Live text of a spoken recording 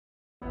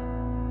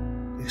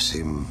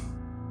seem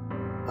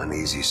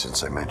uneasy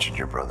since I mentioned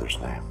your brother's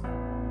name.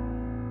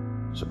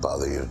 Does it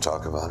bother you to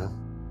talk about him?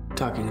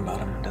 Talking about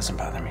him doesn't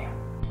bother me.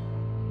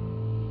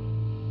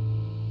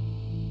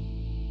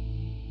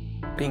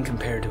 Being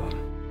compared to him.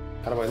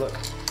 How do I look?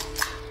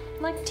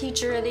 Like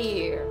Teacher of the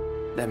Year.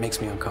 That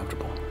makes me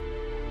uncomfortable.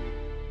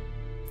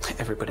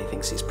 Everybody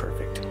thinks he's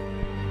perfect.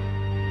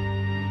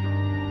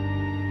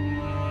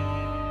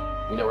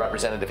 You know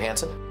Representative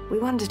Hanson? We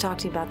wanted to talk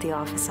to you about the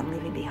office I'm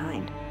leaving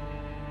behind.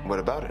 What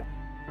about it?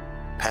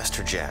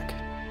 Pastor Jack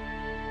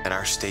and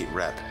our state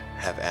rep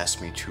have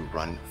asked me to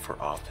run for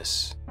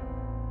office.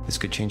 This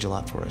could change a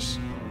lot for us.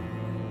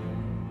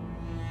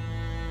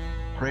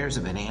 Prayers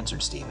have been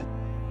answered, Stephen.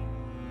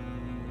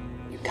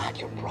 You got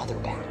your brother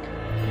back.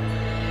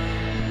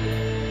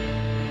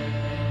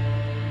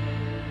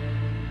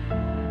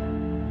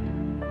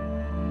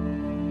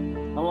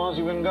 How long's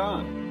he been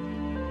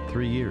gone?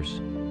 3 years.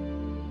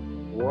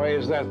 Why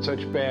is that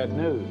such bad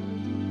news?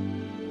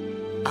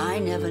 I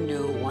never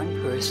knew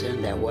one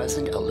person that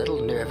wasn't a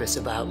little nervous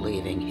about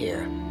leaving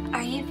here.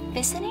 Are you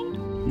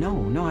visiting?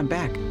 No, I'm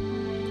back.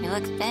 You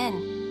look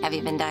thin. Have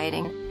you been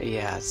dieting?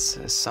 Yeah, it's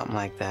something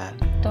like that.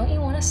 Don't you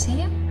want to see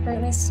him? Or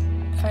at least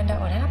find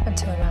out what happened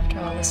to him after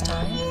all this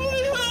time?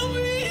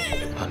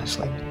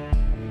 Honestly,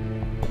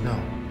 No.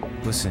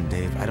 Listen,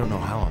 Dave, I don't know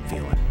how I'm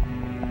feeling.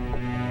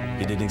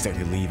 You didn't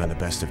exactly leave on the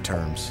best of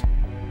terms.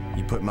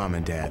 You put Mom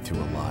and Dad through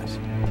a lot.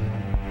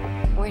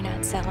 We're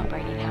not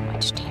celebrating how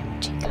much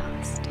damage he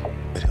caused.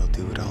 but he'll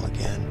do it all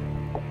again.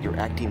 You're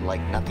acting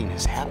like nothing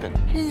has happened.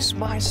 He's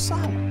my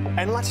son.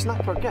 And let's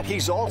not forget,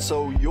 he's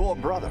also your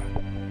brother.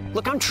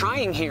 Look, I'm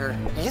trying here.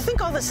 You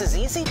think all this is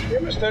easy? You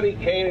ever study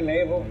Cain and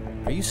Abel?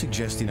 Are you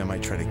suggesting I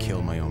might try to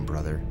kill my own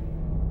brother?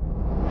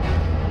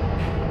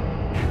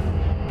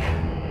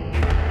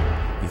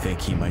 You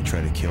think he might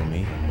try to kill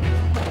me?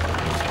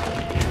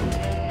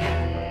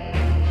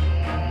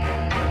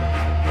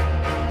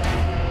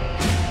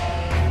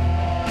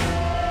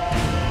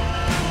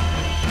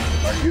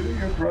 Are you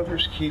your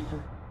brother's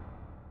keeper?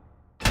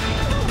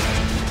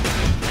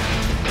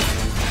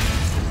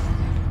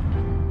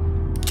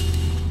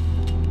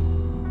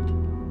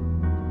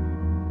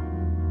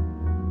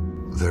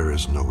 There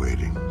is no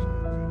waiting,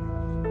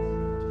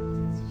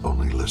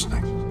 only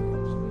listening.